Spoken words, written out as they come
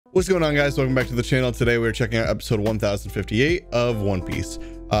What's going on, guys? Welcome back to the channel. Today we're checking out episode 1058 of One Piece.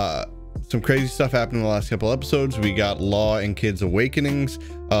 Some crazy stuff happened in the last couple episodes. We got Law and Kid's awakenings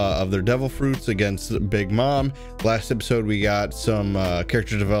of their devil fruits against Big Mom. Last episode we got some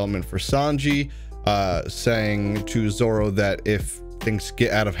character development for Sanji, saying to Zoro that if things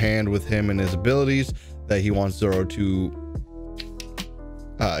get out of hand with him and his abilities, that he wants Zoro to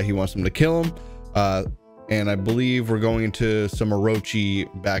he wants him to kill him. And I believe we're going into some Orochi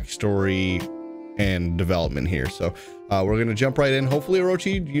backstory and development here. So we're going to jump right in. Hopefully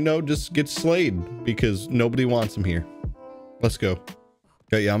Orochi, you know, just gets slayed because nobody wants him here. Let's go.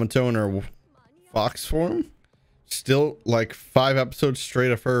 Got Yamato in her fox form. Still like 5 episodes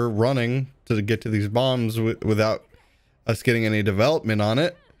straight of her running to get to these bombs without us getting any development on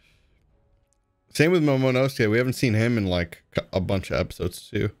it. Same with Momonosuke. We haven't seen him in like a bunch of episodes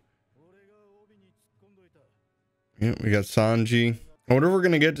too. Yeah, we got Sanji. I wonder if we're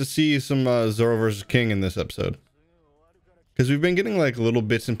gonna get to see some Zoro versus King in this episode, because we've been getting like little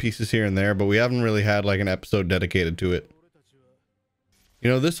bits and pieces here and there, but we haven't really had like an episode dedicated to it.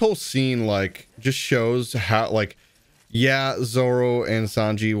 You know, this whole scene like just shows how, like, yeah, Zoro and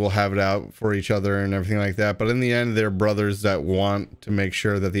Sanji will have it out for each other and everything like that, but in the end they're brothers that want to make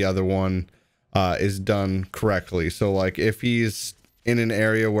sure that the other one is done correctly. So like if he's in an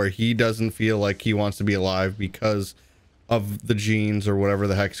area where he doesn't feel like he wants to be alive because of the genes or whatever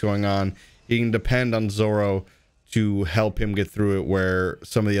the heck's going on, he can depend on Zoro to help him get through it, where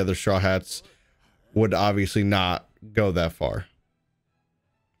some of the other Straw Hats would obviously not go that far.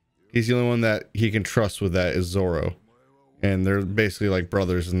 He's the only one that he can trust with that is Zoro, and they're basically like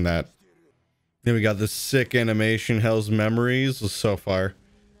brothers in that. Then we got this sick animation, Hell's Memories, was so far.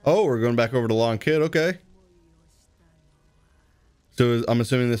 Oh, we're going back over to Long Kid. Okay. So I'm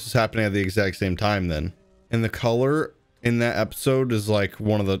assuming this is happening at the exact same time then. And the color in that episode is like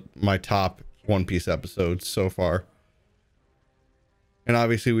one of my top One Piece episodes so far. And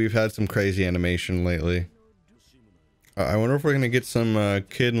obviously we've had some crazy animation lately. I wonder if we're going to get some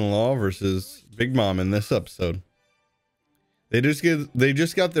Kid and Law versus Big Mom in this episode. They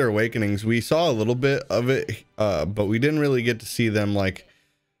just got their awakenings. We saw a little bit of it, but we didn't really get to see them like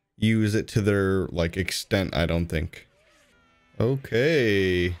use it to their like extent, I don't think.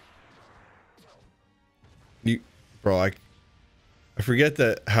 Okay. Bro, I forget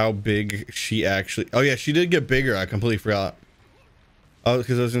that how big she actually... Oh yeah, she did get bigger. I completely forgot. Oh,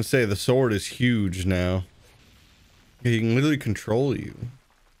 because I was gonna say the sword is huge now. He can literally control you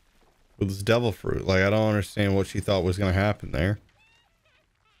with his devil fruit. Like, I don't understand what she thought was gonna happen there.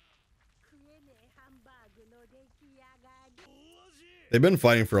 They've been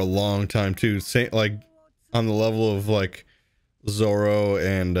fighting for a long time too. Say, like on the level of like Zoro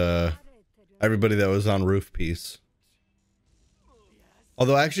and everybody that was on Roof Piece.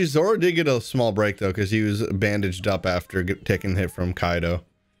 Although actually Zoro did get a small break though, because he was bandaged up after taking a hit from Kaido.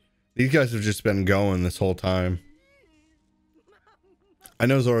 These guys have just been going this whole time. I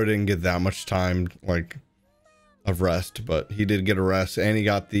know Zoro didn't get that much time like of rest, but he did get a rest, and he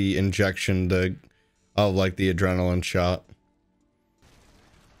got the injection of like the adrenaline shot,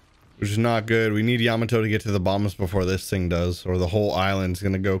 which is not good. We need Yamato to get to the bombs before this thing does, or the whole island's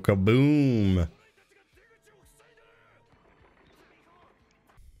gonna go kaboom.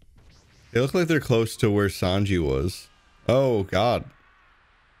 They look like they're close to where Sanji was. Oh god.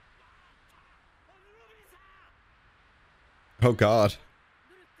 Oh god.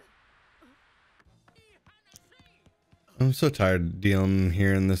 I'm so tired of dealing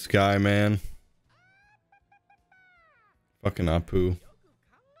hearing this guy, man. Fucking Apu.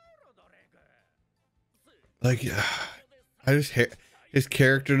 Like, I just hate his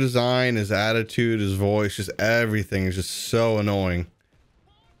character design, his attitude, his voice, just everything is just so annoying.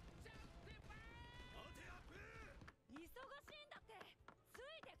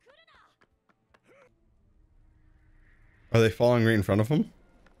 Are they falling right in front of him?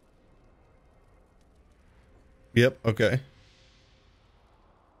 Yep, okay.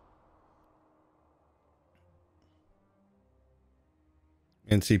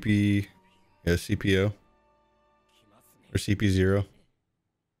 And CP, yeah, CPO. Or CP0.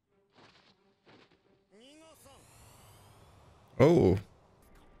 Oh.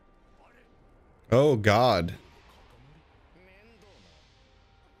 Oh god.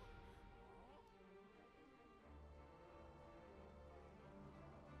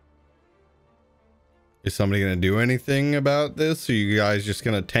 Is somebody gonna do anything about this? Or are you guys just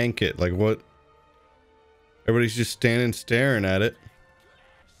gonna tank it? Like what? Everybody's just standing staring at it.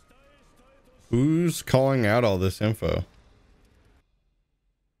 Who's calling out all this info?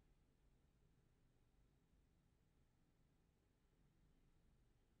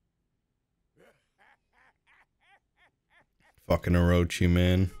 Fucking Orochi,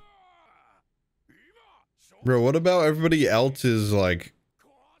 man. Bro, what about everybody else's, like,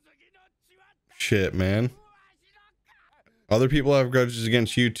 shit, man? Other people have grudges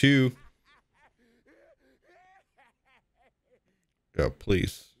against you, too. Yo,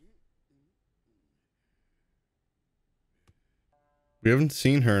 please. We haven't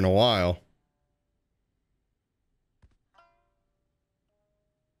seen her in a while.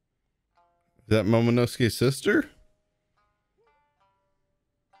 Is that Momonosuke's sister?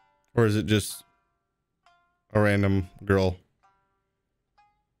 Or is it just a random girl?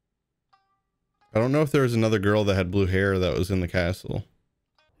 I don't know if there was another girl that had blue hair that was in the castle.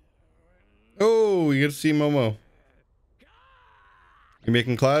 Oh, you get to see Momo. You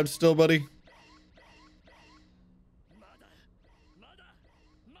making clouds still, buddy?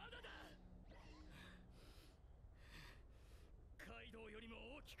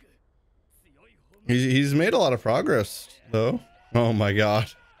 He's made a lot of progress, though. Oh my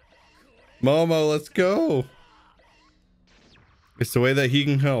god. Momo, let's go. It's the way that he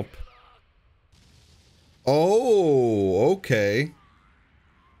can help. Oh, okay.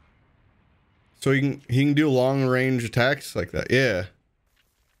 So he can do long range attacks like that. Yeah.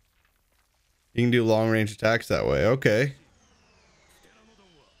 He can do long range attacks that way. Okay.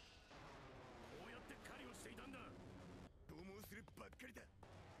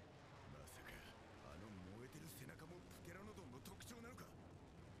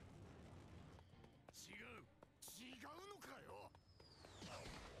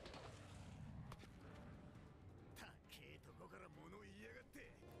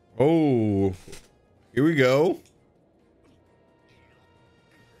 Oh, here we go.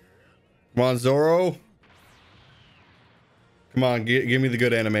 Come on, Zoro. Come on, give me the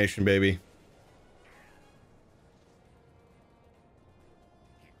good animation, baby.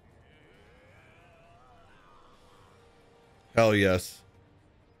 Hell yes.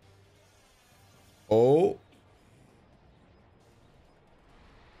 Oh.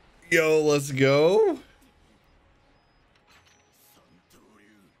 Yo, let's go.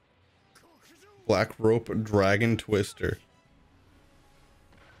 Black rope dragon twister.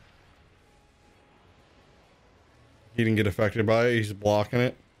 He didn't get affected by it. He's blocking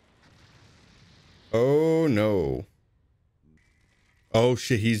it. Oh no. Oh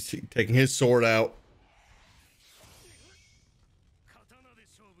shit, he's taking his sword out.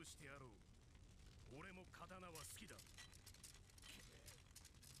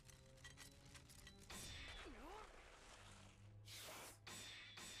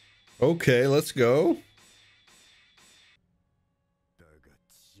 Okay, let's go.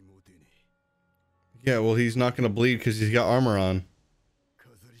 Yeah, well, he's not going to bleed because he's got armor on.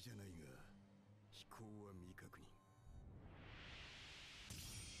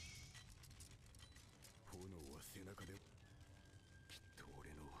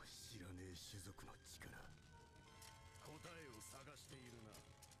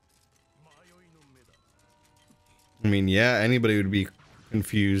 I mean, yeah, anybody would be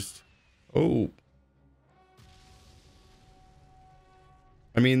confused. Oh.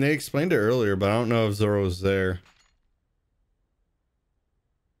 I mean, they explained it earlier, but I don't know if Zoro's there.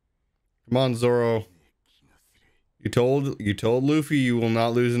 Come on, Zoro. You told Luffy you will not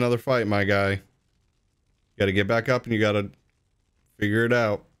lose another fight, my guy. You gotta get back up and you gotta figure it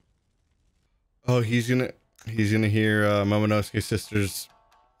out. Oh, he's gonna hear Momonosuke's sister's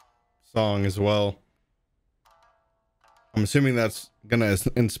song as well. I'm assuming that's gonna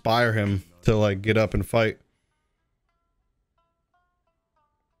inspire him to like get up and fight.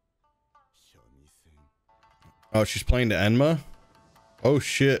 Oh, she's playing to Enma? Oh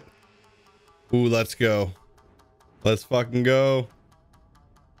shit. Ooh, let's go. Let's fucking go.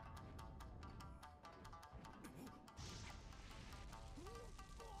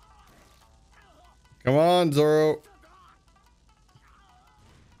 Come on, Zoro.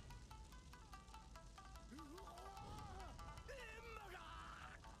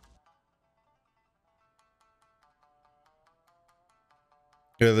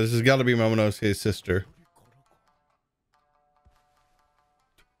 Yeah, this has got to be Momonosuke's sister.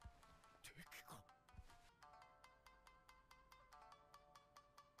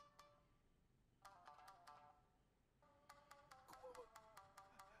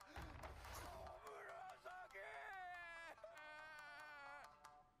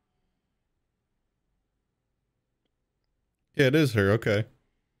 Yeah, it is her. Okay.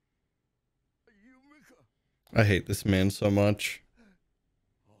 I hate this man so much.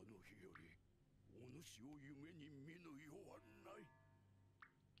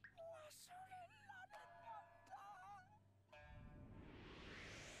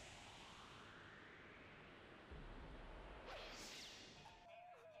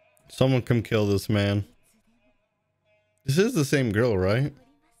 Someone come kill this man. This is the same girl, right?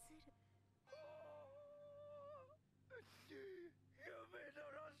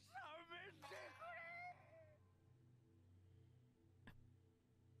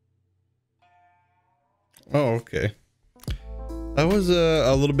 Oh, okay. That was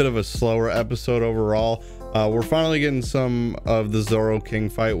a little bit of a slower episode overall. We're finally getting some of the Zoro King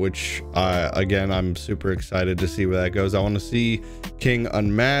fight, which again, I'm super excited to see where that goes. I want to see King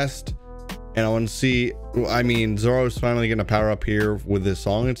unmasked, and I want to see, I mean, Zoro's finally gonna power up here with this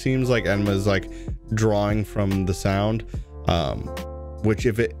song. It seems like Enma's like drawing from the sound, which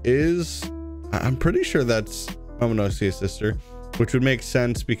if it is, I'm pretty sure that's Momonosi's sister, which would make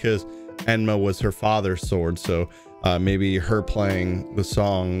sense because Enma was her father's sword. So maybe her playing the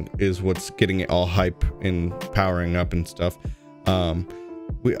song is what's getting it all hype and powering up and stuff.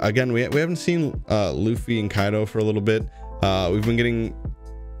 We haven't seen Luffy and Kaido for a little bit. We've been getting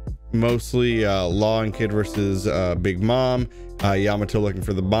mostly Law and Kid versus Big Mom, Yamato looking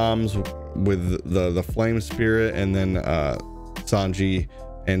for the bombs with the flame spirit, and then Sanji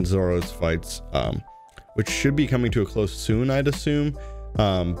and Zoro's fights, which should be coming to a close soon, I'd assume.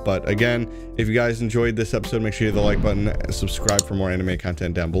 But again, if you guys enjoyed this episode, make sure you hit the like button, subscribe for more anime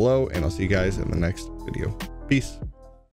content down below, and I'll see you guys in the next video. Peace.